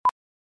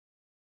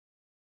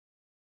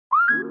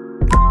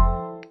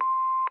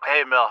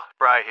Hey, Mel.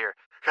 Bri here.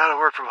 Gotta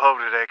work from home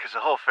today because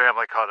the whole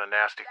family caught a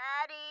nasty...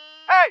 Daddy!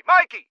 Hey,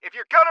 Mikey! If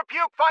you're gonna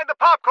puke, find the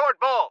popcorn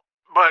bowl!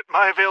 But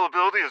my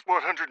availability is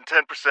 110%.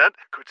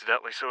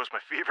 Coincidentally, so is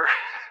my fever.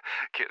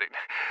 Kidding.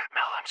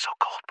 Mel, I'm so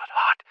cold but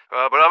hot.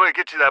 But I'm gonna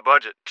get you that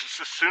budget just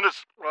as soon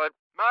as...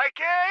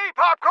 Mikey!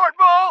 Popcorn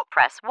bowl!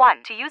 Press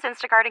 1 to use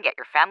Instacart and get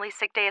your family's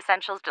sick day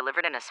essentials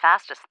delivered in as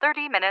fast as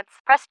 30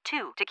 minutes. Press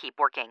 2 to keep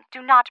working.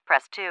 Do not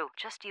press 2.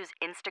 Just use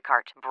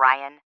Instacart,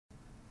 Brian.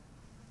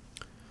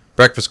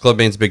 Breakfast Club,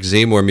 Maine's Big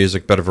Z. More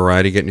music, better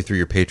variety, getting you through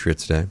your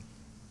Patriots Day.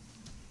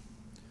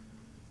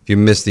 If you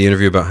missed the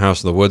interview about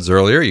House in the Woods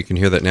earlier, you can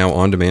hear that now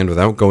on demand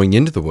without going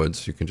into the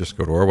woods. You can just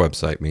go to our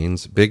website,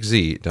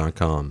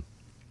 mainsbigz.com.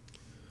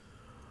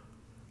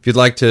 If you'd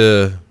like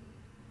to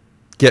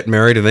get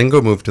married and then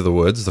go move to the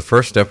woods, the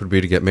first step would be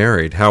to get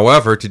married.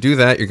 However, to do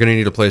that, you're going to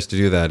need a place to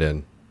do that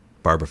in.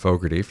 Barbara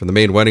Fogarty from the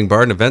Maine Wedding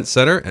Bar and Event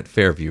Center at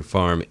Fairview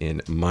Farm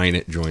in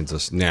Minot joins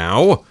us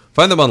now.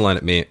 Find them online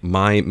at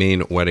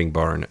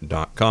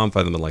mymainweddingbarn.com.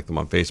 Find them and like them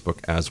on Facebook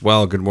as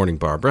well. Good morning,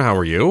 Barbara. How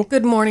are you?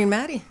 Good morning,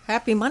 Maddie.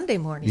 Happy Monday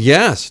morning.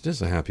 Yes, it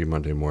is a happy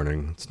Monday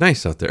morning. It's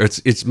nice out there.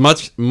 It's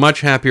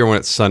much happier when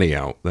it's sunny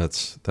out.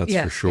 That's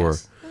for sure.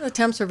 Yes. The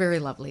temps are very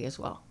lovely as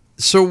well.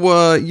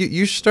 So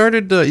you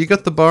started, you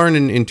got the barn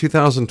in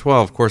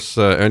 2012. Of course,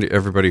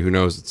 everybody who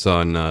knows it's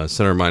on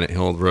Center Minot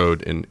Hill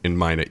Road in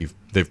Minot.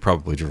 They've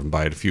probably driven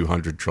by it a few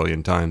hundred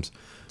trillion times.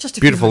 Just a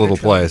beautiful little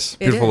trillion. place.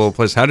 Beautiful little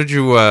place. How did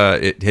you?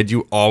 Had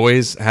you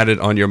always had it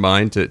on your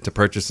mind to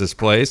purchase this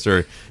place,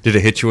 or did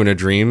it hit you in a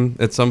dream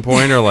at some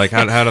point, or like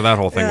how did that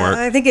whole thing work?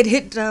 I think it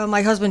hit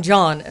my husband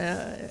John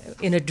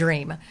in a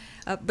dream,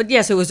 but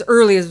yes, it was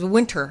early as the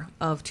winter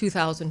of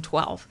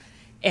 2012,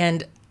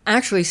 and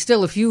actually,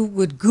 still, if you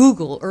would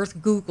Google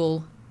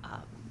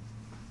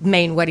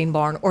Maine Wedding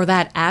Barn or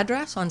that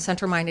address on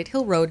Center Minot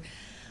Hill Road.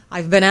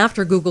 I've been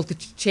after Google to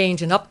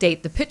change and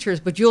update the pictures,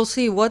 but you'll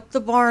see what the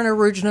barn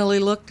originally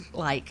looked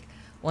like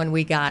when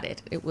we got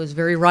it. It was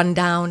very run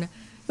down.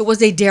 It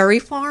was a dairy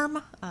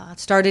farm. It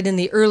started in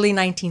the early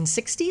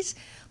 1960s,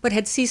 but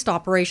had ceased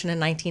operation in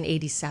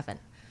 1987.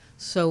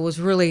 So it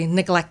was really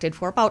neglected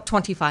for about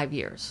 25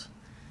 years.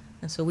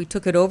 And so we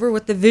took it over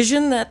with the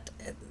vision that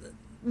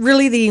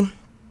really the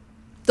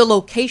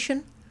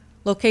location,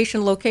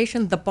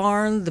 the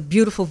barn, the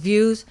beautiful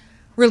views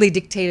really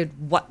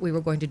dictated what we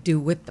were going to do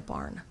with the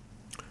barn.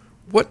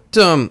 What?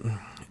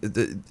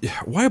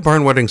 Why are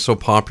barn weddings so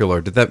popular?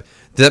 Did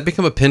that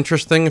become a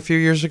Pinterest thing a few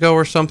years ago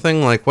or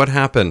something? Like, what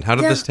happened? How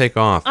did this take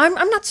off? I'm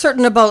not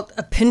certain about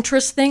a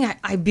Pinterest thing.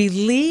 I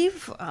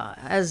believe,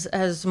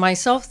 as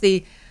myself,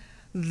 the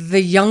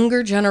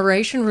younger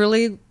generation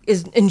really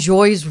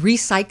enjoys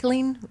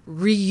recycling,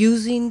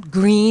 reusing,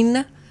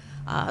 green,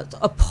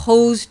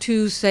 opposed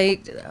to,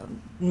 say,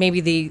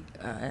 maybe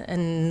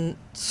and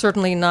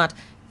certainly not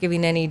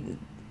giving any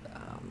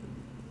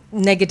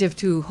negative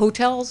to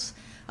hotels,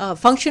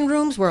 function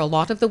rooms, where a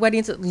lot of the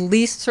weddings, at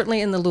least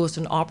certainly in the Lewis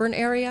and Auburn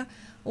area,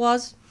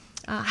 was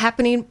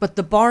happening. But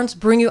the barns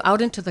bring you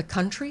out into the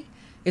country.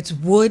 It's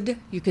wood.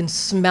 You can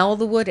smell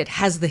the wood. It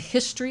has the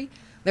history.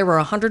 There were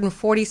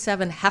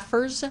 147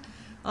 heifers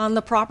on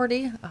the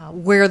property.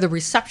 Where the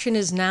reception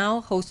is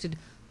now hosted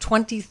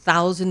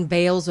 20,000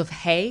 bales of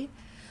hay.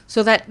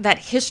 So that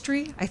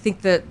history, I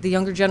think that the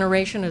younger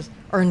generation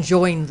are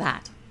enjoying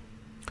that.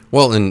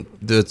 Well, and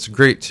it's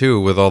great,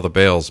 too, with all the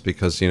bales,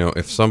 because,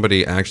 if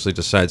somebody actually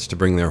decides to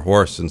bring their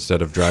horse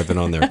instead of driving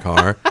on their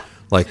car,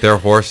 like their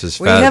horse is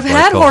fed We have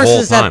had the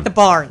horses whole time. at the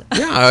barn.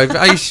 Yeah,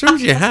 I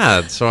assumed you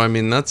had. So, I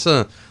mean, that's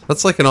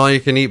like an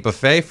all-you-can-eat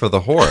buffet for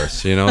the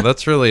horse,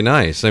 That's really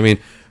nice. I mean,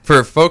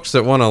 for folks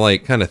that want to,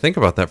 kind of think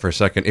about that for a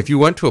second, if you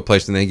went to a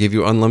place and they gave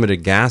you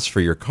unlimited gas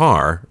for your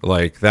car,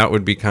 that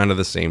would be kind of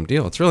the same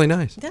deal. It's really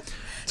nice. Yeah.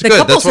 It's the good.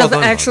 couples That's well have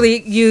done,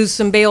 actually used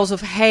some bales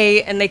of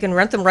hay, and they can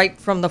rent them right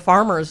from the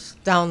farmers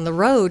down the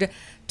road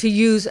to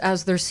use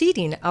as their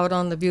seating out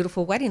on the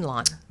beautiful wedding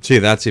lawn. See,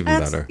 that's even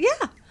better.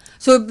 Yeah.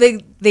 So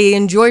they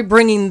enjoy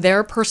bringing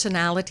their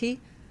personality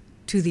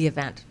to the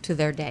event, to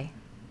their day.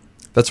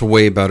 That's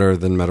way better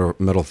than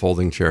metal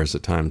folding chairs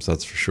at times,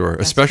 that's for sure.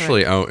 That's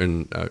especially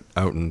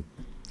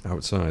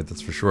outside,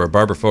 that's for sure.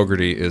 Barbara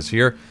Fogarty is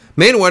here.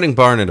 Maine Wedding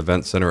Barn and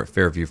Event Center at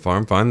Fairview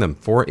Farm. Find them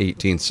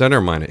 418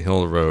 Center Minot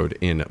Hill Road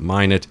in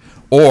Minot,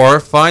 or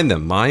find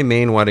them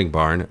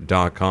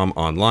mymainweddingbarn.com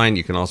online.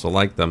 You can also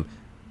like them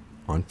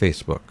on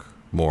Facebook.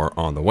 More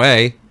on the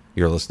way.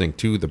 You're listening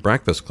to The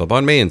Breakfast Club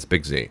on Maine's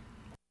Big Z.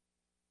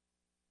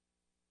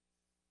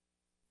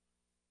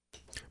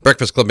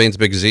 Breakfast Club, Maine's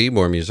Big Z.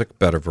 More music,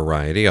 better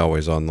variety.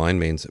 Always online,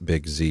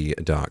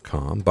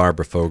 mainsbigz.com.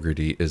 Barbara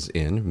Fogarty is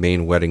in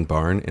Maine Wedding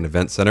Barn and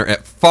Event Center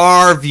at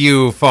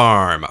Farview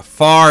Farm.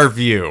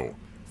 Farview.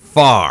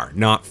 Far,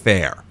 not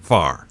fair.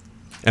 Far.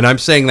 And I'm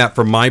saying that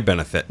for my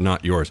benefit,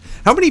 not yours.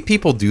 How many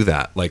people do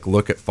that?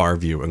 Look at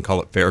Farview and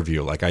call it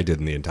Fairview like I did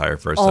in the entire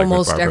first segment,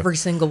 Almost Barbara? every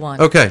single one.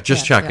 Okay,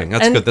 just checking. Yeah.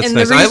 That's good. That's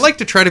nice. I like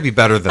to try to be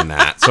better than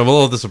that, so I'm a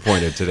little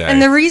disappointed today.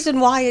 And the reason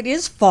why it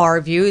is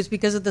Farview is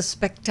because of the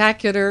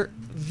spectacular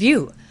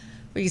view.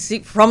 You see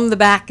from the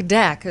back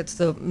deck, it's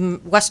the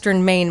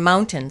western Maine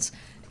mountains,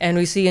 and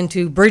we see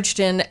into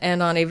Bridgeton,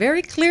 and on a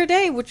very clear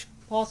day, which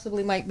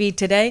possibly might be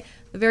today,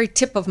 the very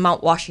tip of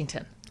Mount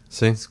Washington.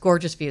 See? It's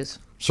gorgeous views.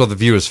 So the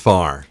view is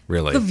far,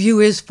 really. The view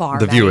is far.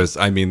 The view Matty. is,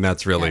 I mean,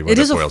 that's really Yeah, what it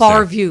is a boils far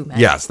down. view, man.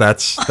 Yes,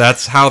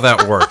 that's how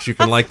that works. You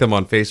can like them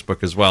on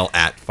Facebook as well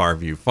at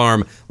Farview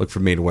Farm. Look for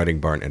Maine Wedding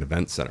Barn and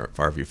Event Center at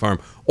Farview Farm,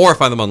 or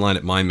find them online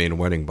at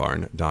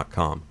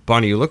mymainweddingbarn.com.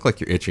 Bonnie, you look like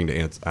you're itching to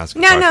ask a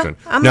No, question.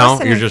 I'm no,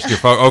 listening. you're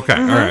just okay.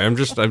 All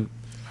right,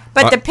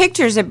 But the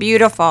pictures are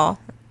beautiful,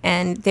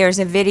 and there's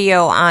a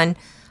video on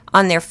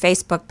their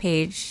Facebook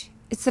page.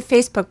 It's the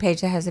Facebook page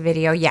that has a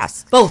video,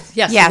 yes. Both,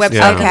 yes. Yes, The website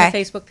yeah. and okay. the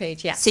Facebook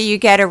page, yes. So you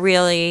get a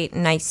really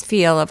nice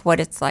feel of what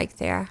it's like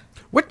there.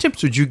 What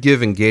tips would you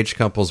give engaged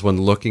couples when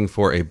looking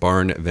for a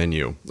barn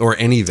venue, or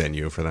any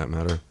venue for that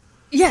matter?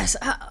 Yes,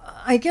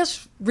 I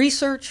guess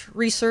research,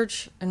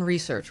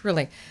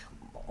 really.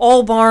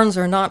 All barns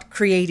are not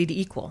created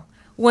equal.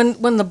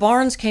 When the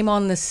barns came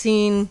on the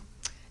scene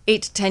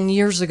 8 to 10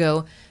 years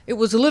ago, it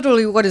was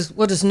literally what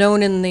is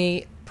known in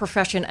the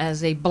profession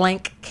as a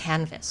blank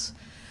canvas,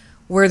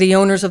 where the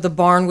owners of the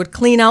barn would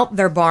clean out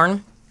their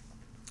barn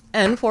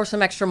and, for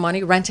some extra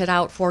money, rent it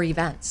out for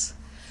events.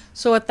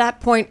 So at that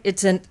point,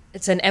 it's an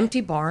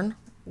empty barn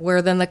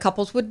where then the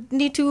couples would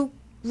need to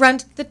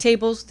rent the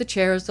tables, the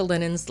chairs, the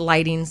linens, the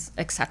lightings,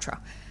 etc.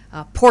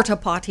 Porta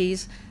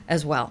potties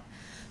as well.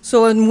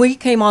 So when we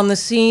came on the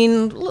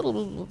scene,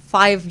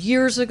 5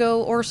 years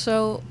ago or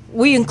so,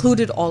 we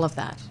included all of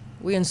that.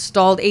 We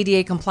installed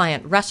ADA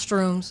compliant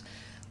restrooms.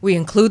 We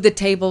include the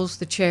tables,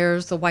 the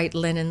chairs, the white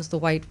linens, the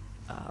white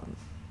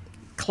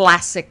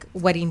classic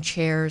wedding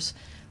chairs.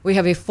 We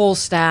have a full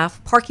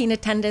staff, parking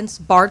attendants,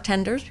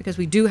 bartenders, because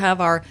we do have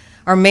our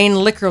Maine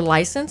liquor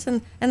license,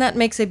 and that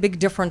makes a big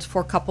difference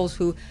for couples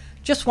who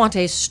just want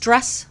a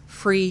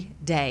stress-free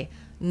day,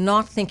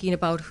 not thinking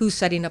about who's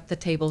setting up the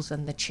tables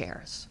and the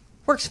chairs.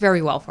 Works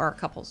very well for our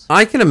couples.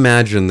 I can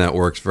imagine that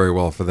works very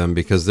well for them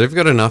because they've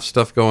got enough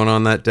stuff going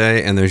on that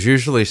day, and there's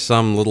usually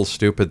some little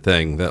stupid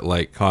thing that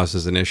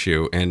causes an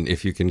issue. And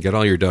if you can get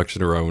all your ducks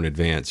in a row in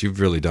advance,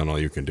 you've really done all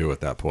you can do at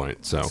that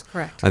point. So That's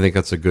correct. I think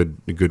that's a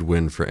good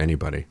win for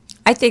anybody.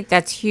 I think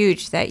that's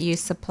huge that you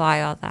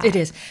supply all that. It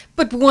is.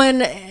 But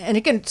and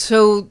again,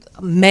 so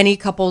many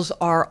couples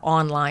are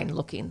online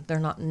looking.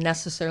 They're not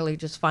necessarily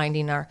just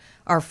finding our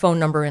phone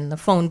number in the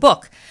phone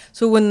book.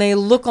 So when they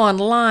look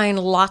online,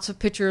 lots of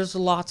pictures,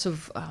 lots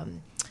of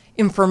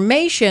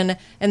information,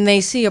 and they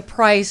see a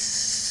price,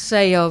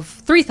 say,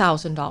 of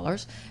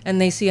 $3,000, and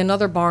they see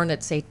another barn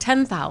at, say,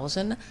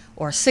 $10,000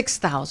 or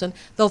 $6,000,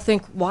 they'll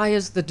think, why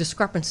is the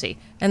discrepancy?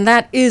 And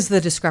that is the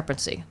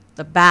discrepancy.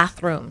 The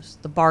bathrooms,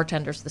 the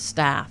bartenders, the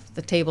staff,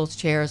 the tables,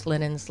 chairs,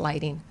 linens,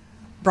 lighting,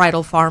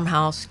 bridal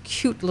farmhouse,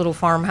 cute little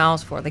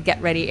farmhouse for the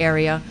get-ready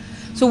area.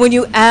 So when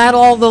you add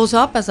all those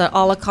up as an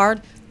a la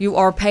carte, you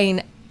are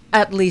paying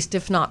at least,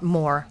 if not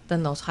more,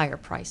 than those higher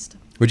priced.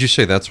 Would you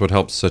say that's what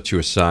helps set you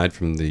aside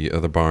from the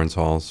other barns,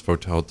 halls,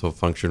 hotel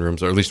function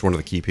rooms, or at least one of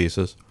the key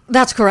pieces?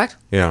 That's correct.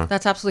 Yeah.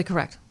 That's absolutely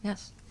correct.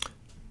 Yes.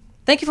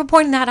 Thank you for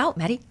pointing that out,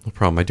 Maddie. No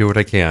problem. I do what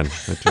I can.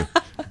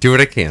 Do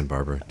what I can,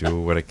 Barbara. Do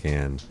what I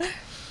can.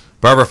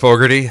 Barbara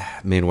Fogarty,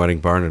 Maine Wedding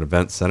Barn and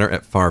Event Center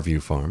at Farview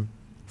Farm,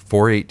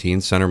 418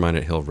 Center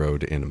Minot Hill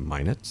Road in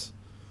Minot.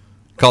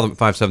 Call them at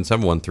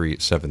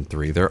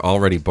 577-1373. They're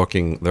already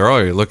booking. They're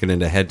already looking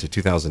ahead to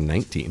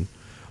 2019.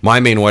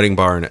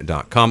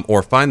 mymainweddingbarn.com,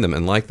 or find them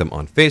and like them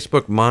on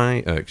Facebook.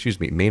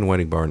 Maine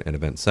Wedding Barn and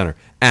Event Center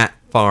at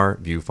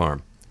Farview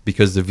Farm,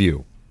 because the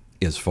view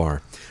is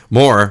far.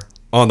 More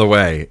on the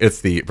way.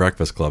 It's the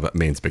Breakfast Club at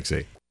Maine's Big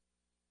Z.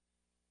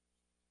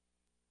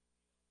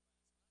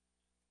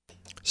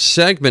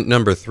 Segment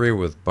number 3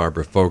 with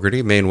Barbara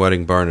Fogarty, Maine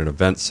Wedding Barn and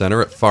Event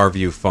Center at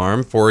Farview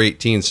Farm,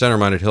 418 Center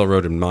Minot Hill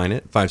Road in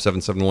Minot,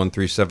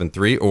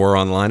 577-1373, or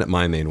online at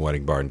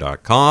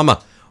mymainweddingbarn.com.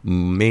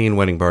 Maine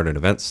Wedding Barn and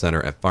Event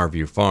Center at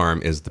Farview Farm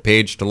is the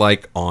page to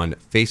like on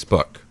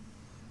Facebook.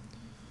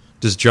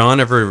 Does John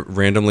ever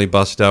randomly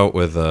bust out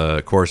with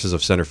choruses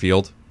of Center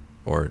Field?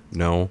 Or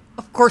no?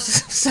 Of course,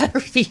 it's center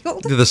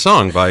field. The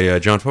song by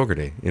John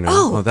Fogarty. You know,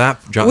 Oh, that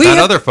we-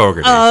 other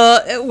Fogarty.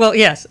 Well,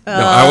 yes. No,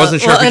 I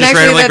wasn't sure if he and just actually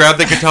randomly that- grabbed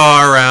the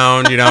guitar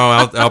around,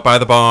 out by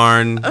the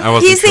barn. I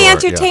wasn't He's sure. the Yeah.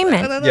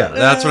 entertainment. Yeah,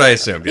 that's what I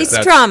assumed. Yeah, He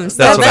that's- strums,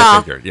 That's what that's I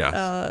all. figured.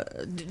 Yeah.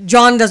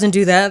 John doesn't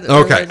do that.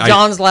 Okay,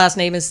 John's last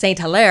name is Saint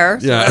Hilaire.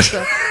 So Yeah.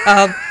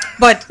 that's,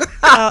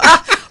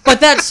 but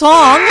that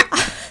song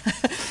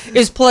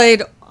is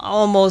played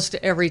almost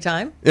every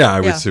time. Yeah, I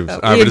would assume so.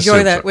 I We would enjoy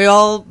assume that. so. We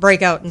all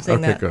break out and sing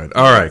Okay, that. good.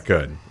 All right,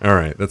 good. All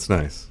right, that's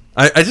nice.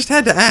 I just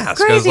had to ask.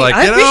 I was Crazy. like,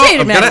 I appreciate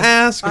it, I'm going to Maddie.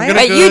 ask. I'm I- gonna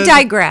But you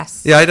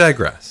digress. Yeah, I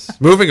digress.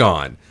 Moving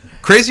on.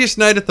 Craziest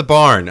night at the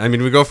barn. I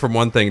mean, we go from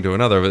one thing to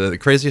another, but the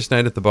craziest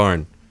night at the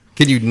barn.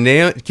 Can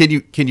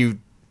you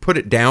put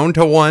it down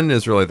to one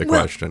is really the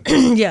question.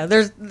 Yeah,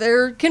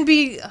 there can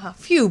be a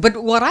few,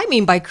 but what I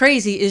mean by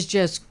crazy is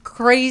just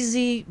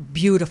crazy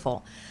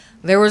beautiful.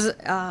 There was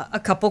a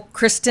couple,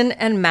 Kristen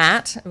and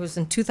Matt. It was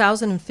in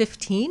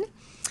 2015,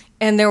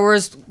 And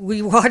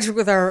we watched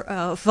with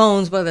our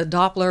phones by the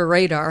Doppler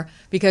radar,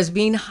 because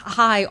being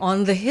high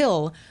on the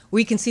hill,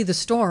 we can see the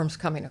storms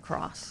coming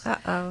across.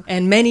 Uh-oh.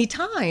 And many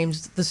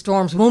times the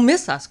storms will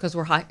miss us because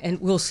we're high,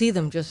 and we'll see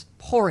them just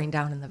pouring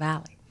down in the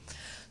valley.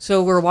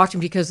 So we're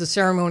watching because the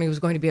ceremony was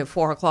going to be at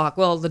 4 o'clock.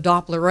 Well, the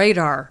Doppler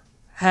radar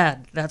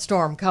had that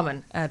storm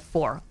coming at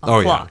 4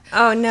 o'clock.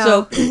 Yeah. Oh, no.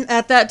 So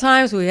at that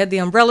time, so we had the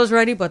umbrellas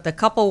ready, but the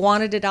couple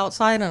wanted it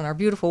outside on our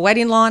beautiful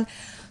wedding lawn.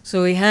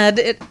 So we had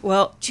it,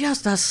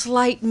 just a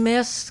slight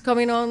mist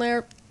coming on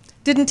there.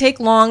 Didn't take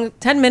long,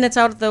 10 minutes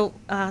out of the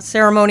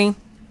ceremony.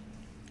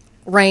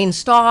 Rain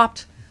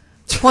stopped.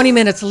 20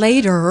 minutes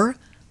later,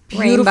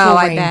 beautiful Rainbow,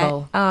 I bet.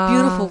 rainbow.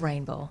 Beautiful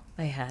rainbow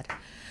they had.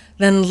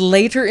 Then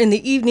later in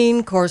the evening,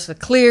 of course,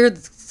 the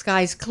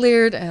skies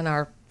cleared, and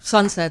our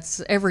sunsets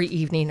every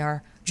evening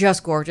are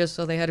just gorgeous.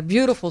 So they had a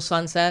beautiful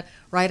sunset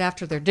right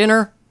after their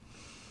dinner.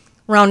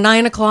 Around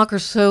 9 o'clock or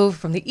so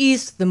from the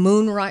east, the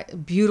moon,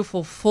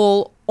 beautiful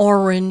full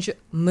orange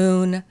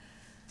moon.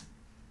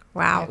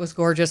 Wow. It was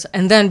gorgeous.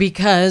 And then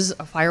because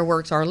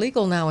fireworks are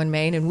legal now in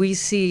Maine, and we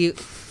see a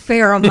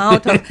fair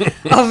amount of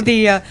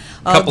the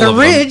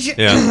ridge,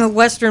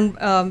 western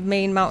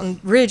Maine mountain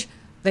ridge,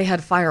 they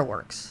had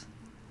fireworks.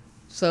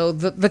 So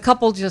the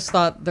couple just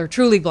thought they're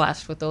truly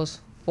blessed with those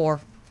 4.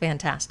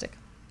 Fantastic.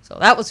 So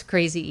that was a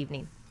crazy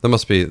evening. That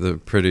must be the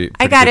pretty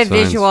I got good a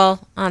signs.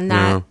 visual on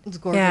that. Yeah. It was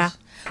gorgeous. Yeah.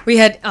 We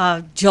had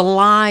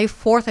July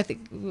 4th, I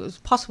think it was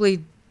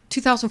possibly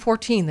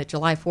 2014 that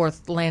July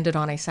 4th landed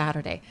on a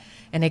Saturday.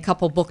 And a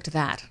couple booked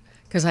that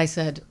because I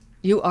said,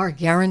 you are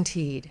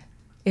guaranteed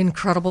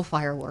incredible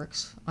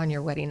fireworks on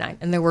your wedding night.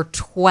 And there were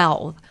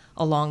 12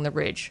 along the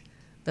ridge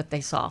that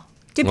they saw.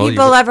 Do Well,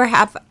 people ever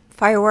have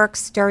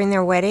fireworks during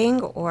their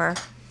wedding, or?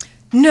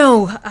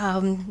 No,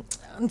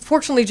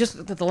 unfortunately,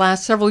 just the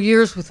last several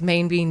years with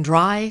Maine being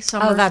dry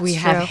summers, that's we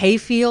true. have hay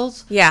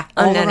fields Yeah.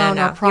 all No, around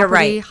our You're property,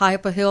 right. high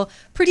up a hill.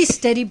 Pretty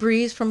steady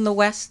breeze from the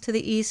west to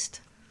the east.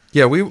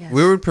 Yeah, we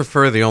would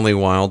prefer the only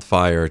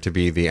wildfire to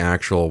be the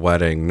actual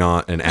wedding,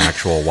 not an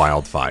actual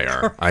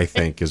wildfire. I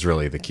think is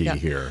really the key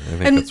here. I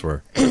think that's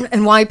where.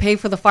 And why pay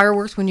for the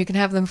fireworks when you can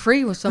have them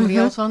free with somebody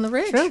else on the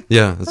ridge? True.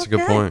 Yeah, that's a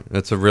good point.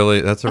 That's a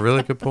really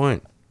good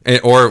point.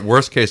 Or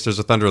worst case, there's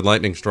a thunder and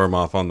lightning storm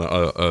off on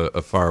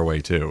the far away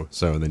too.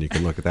 So then you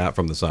can look at that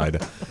from the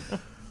side.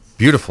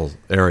 Beautiful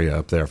area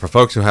up there. For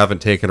folks who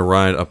haven't taken a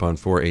ride up on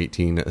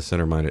 418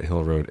 Center Minot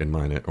Hill Road in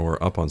Minot,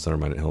 or up on Center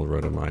Minot Hill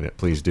Road in Minot,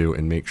 please do,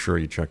 and make sure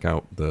you check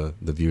out the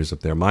views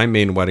up there.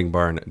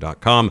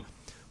 MyMaineWeddingBarn.com.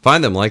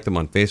 Find them, like them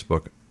on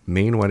Facebook.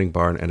 Maine Wedding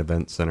Barn and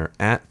Event Center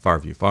at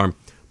Farview Farm.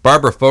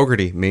 Barbara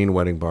Fogarty, Maine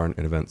Wedding Barn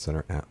and Event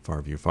Center at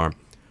Farview Farm.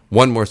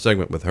 One more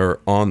segment with her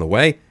on the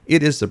way.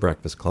 It is The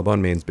Breakfast Club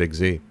on Maine's Big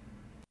Z.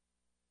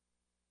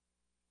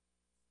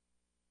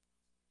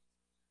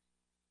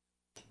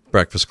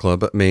 Breakfast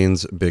Club,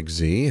 Maine's Big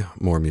Z.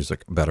 More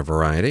music, better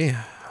variety.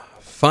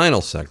 Final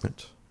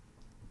segment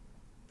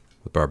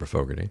with Barbara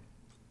Fogarty.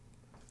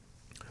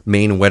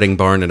 Maine Wedding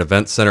Barn and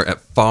Event Center at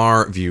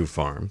Farview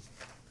Farm.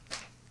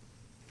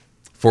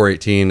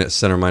 418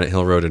 Center Minot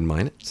Hill Road in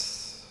Minot.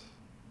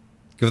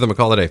 Give them a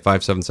call today,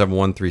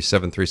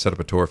 577-1373. Set up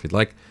a tour if you'd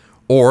like.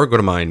 Or go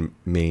to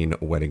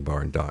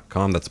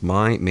MaineWeddingBarn.com. That's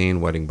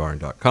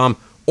MaineWeddingBarn.com.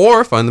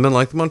 Or find them and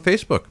like them on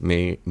Facebook.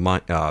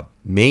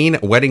 Maine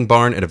Wedding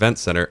Barn and Event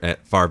Center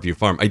at Farview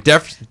Farm. I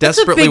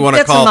desperately want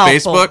to call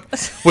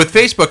Facebook. With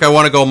Facebook, I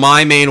want to go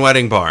My Maine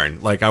Wedding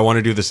Barn. Like, I want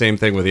to do the same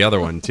thing with the other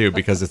one, too,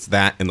 because it's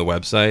that in the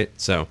website.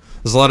 So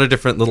there's a lot of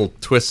different little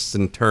twists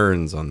and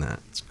turns on that.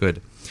 It's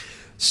good.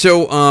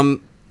 So,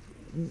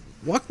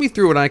 walk me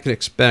through what I can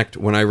expect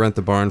when I rent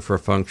the barn for a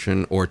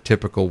function or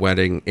typical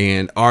wedding,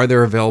 and are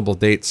there available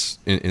dates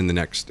in the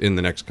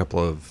next couple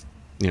of,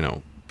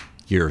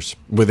 years,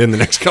 within the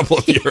next couple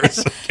of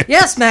years?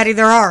 Yes, Maddie,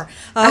 there are.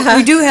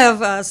 We do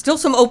have still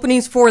some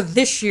openings for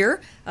this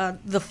year.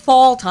 The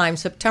fall time,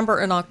 September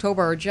and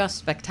October, are just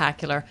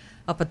spectacular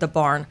up at the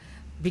barn.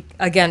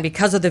 Again,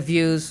 because of the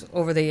views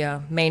over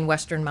the Maine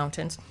Western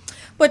Mountains.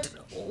 But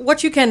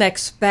what you can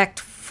expect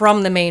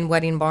from the Maine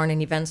Wedding Barn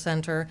and Event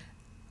Center,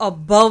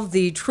 above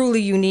the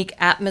truly unique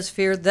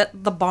atmosphere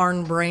that the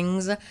barn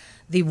brings,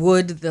 the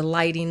wood, the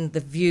lighting, the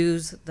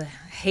views, the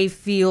hay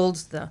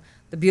fields, the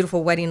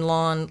beautiful wedding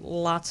lawn,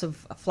 lots of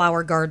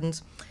flower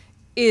gardens,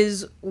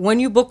 is when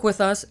you book with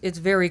us, it's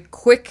very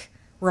quick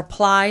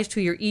replies to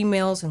your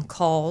emails and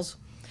calls,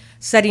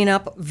 setting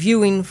up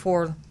viewing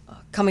for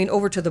coming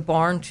over to the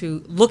barn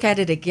to look at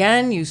it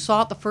again. You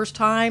saw it the first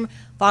time,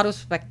 thought it was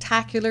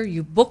spectacular,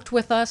 you booked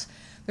with us.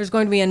 There's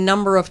going to be a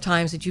number of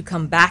times that you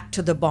come back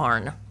to the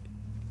barn.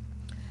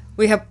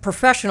 We have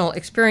professional,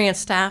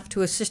 experienced staff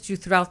to assist you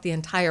throughout the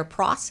entire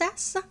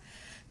process,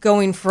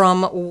 going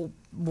from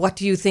what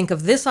do you think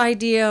of this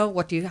idea,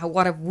 what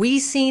have we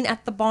seen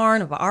at the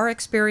barn of our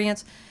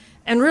experience,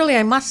 and really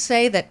I must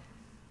say that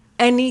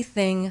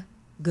anything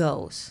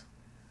goes.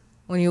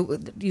 When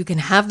you can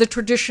have the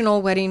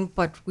traditional wedding,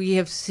 but we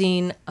have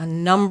seen a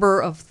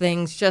number of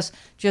things,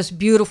 just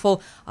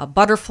beautiful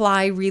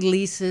butterfly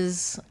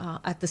releases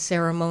at the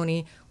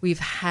ceremony. We've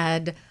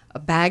had a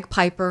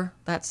bagpiper.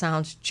 That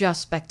sounds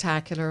just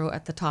spectacular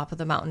at the top of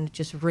the mountain. It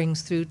just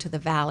rings through to the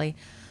valley.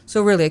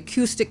 So really,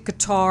 acoustic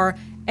guitar,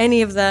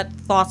 any of that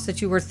thoughts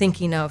that you were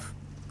thinking of,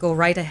 go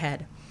right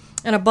ahead.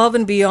 And above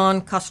and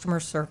beyond,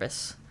 customer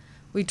service.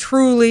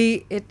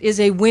 It is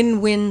a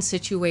win-win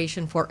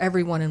situation for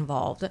everyone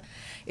involved.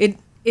 It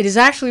is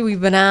actually,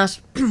 we've been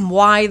asked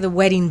why the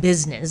wedding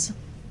business.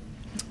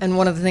 And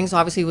one of the things,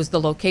 obviously, was the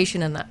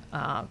location and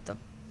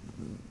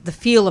the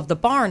feel of the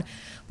barn.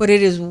 But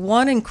it is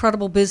one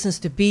incredible business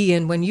to be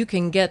in when you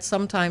can get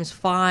sometimes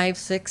 5,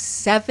 6,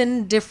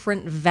 7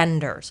 different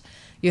vendors.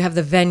 You have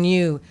the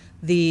venue,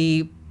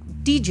 the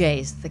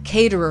DJs, the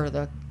caterer,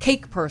 the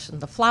cake person,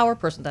 the flower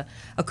person, the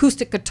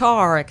acoustic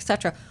guitar,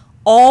 etc.,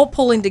 all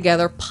pulling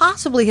together,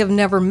 possibly have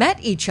never met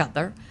each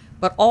other,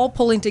 but all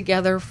pulling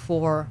together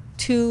for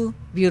 2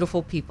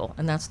 beautiful people,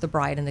 and that's the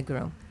bride and the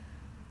groom.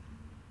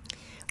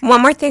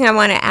 One more thing I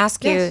want to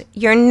ask Yes.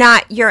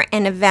 you. You're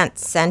an event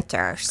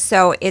center,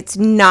 so it's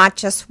not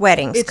just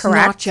weddings, It's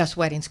correct? not just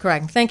weddings,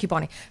 correct. Thank you,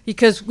 Bonnie.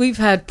 Because we've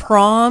had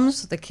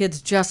proms. The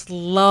kids just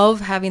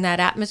love having that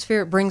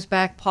atmosphere. It brings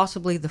back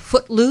possibly the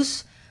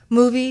Footloose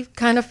movie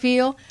kind of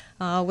feel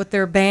with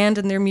their band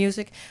and their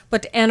music.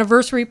 But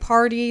anniversary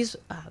parties,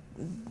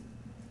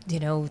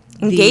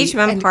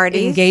 Engagement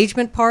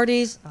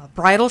parties.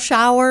 Bridal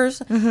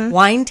showers,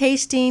 wine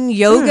tasting,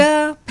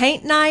 yoga,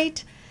 paint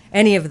night,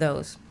 any of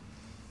those.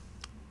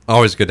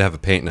 Always good to have a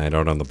paint night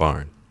out on the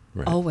barn.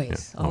 Right?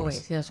 Always, Yeah,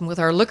 always, yes. And with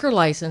our liquor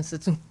license,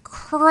 it's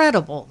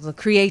incredible, the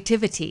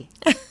creativity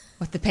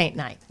with the paint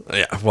night.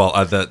 Yeah, well,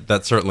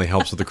 that certainly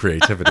helps with the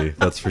creativity.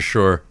 That's for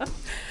sure.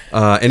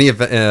 Any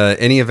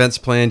events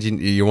planned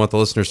you want the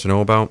listeners to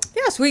know about?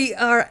 Yes, we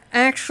are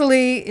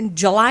actually, in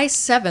July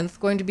 7th,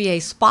 going to be a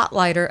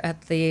spotlighter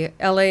at the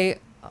L.A.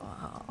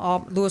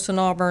 Lewis and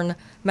Auburn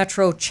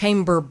Metro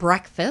Chamber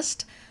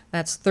Breakfast.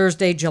 That's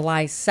Thursday,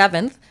 July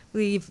 7th. I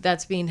believe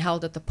that's being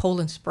held at the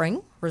Poland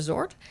Spring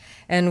Resort.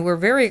 And we're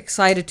very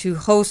excited to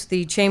host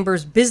the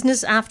Chamber's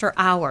Business After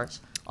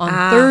Hours on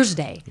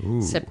Thursday,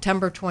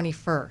 September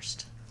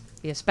 21st.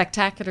 Be a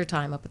spectacular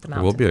time up at the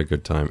mountain. It will be a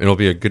good time. It'll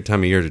be a good time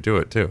of year to do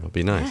it, too. It'll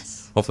be nice.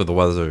 Yes. Hopefully the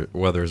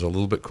weather is a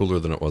little bit cooler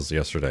than it was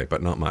yesterday,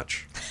 but not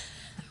much.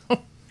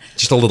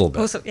 Just a little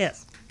bit.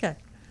 Yes, okay.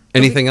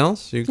 Anything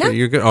else? You're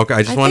good? Okay,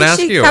 I just want to think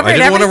ask she you. I covered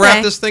didn't want to wrap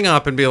everything. this thing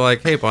up and be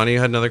like, hey, Bonnie, you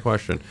had another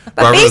question. But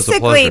Barbara, it was a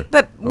basically,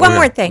 pleasure. one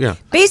more thing. Yeah.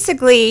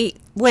 Basically,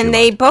 when She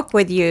they lied. book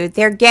with you,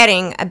 they're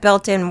getting a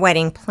built-in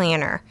wedding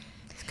planner.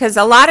 Because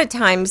a lot of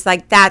times,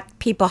 like that,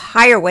 people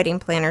hire wedding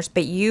planners,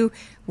 but you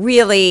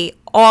really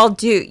all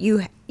do.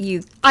 You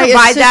I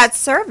provide assist- that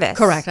service.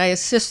 Correct. I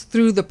assist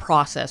through the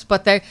process,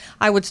 but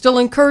I would still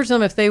encourage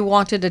them if they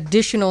wanted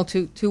additional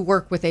to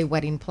work with a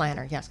wedding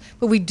planner. Yes,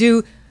 but we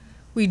do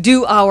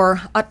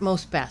our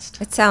utmost best.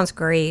 It sounds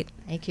great.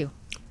 Thank you.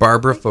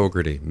 Barbara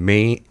Fogarty,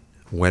 Maine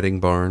Wedding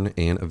Barn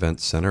and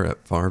Event Center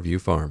at Farview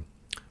Farm.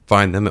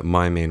 Find them at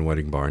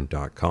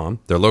mymainweddingbarn.com.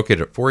 They're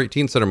located at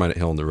 418 Center Minot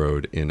Hill on the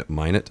road in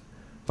Minot,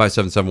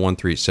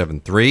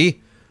 577-1373.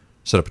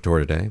 Set up a tour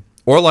today.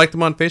 Or like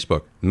them on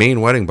Facebook,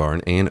 Maine Wedding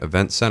Barn and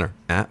Event Center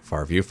at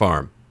Farview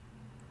Farm.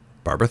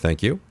 Barbara,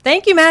 thank you.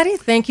 Thank you, Maddie.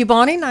 Thank you,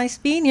 Bonnie. Nice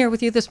being here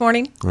with you this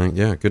morning.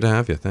 Yeah, good to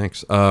have you.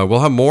 Thanks. We'll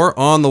have more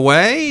on the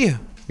way.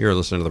 You're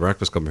listening to The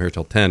Breakfast Club. I'm here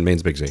till 10,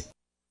 Maine's Big Z.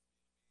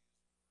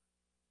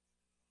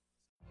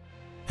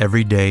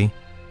 Every day,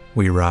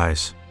 we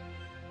rise,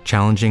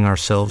 challenging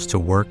ourselves to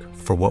work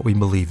for what we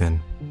believe in.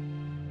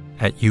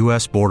 At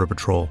U.S. Border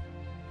Patrol,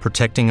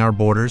 protecting our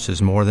borders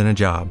is more than a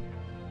job.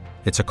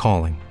 It's a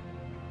calling.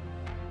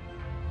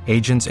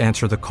 Agents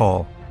answer the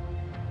call,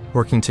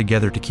 working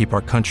together to keep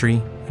our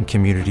country and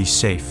communities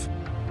safe.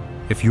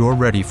 If you're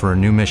ready for a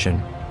new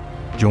mission,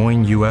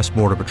 join U.S.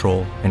 Border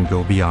Patrol and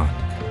go beyond.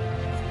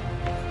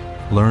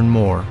 Learn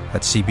more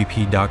at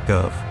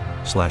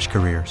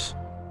cbp.gov/careers.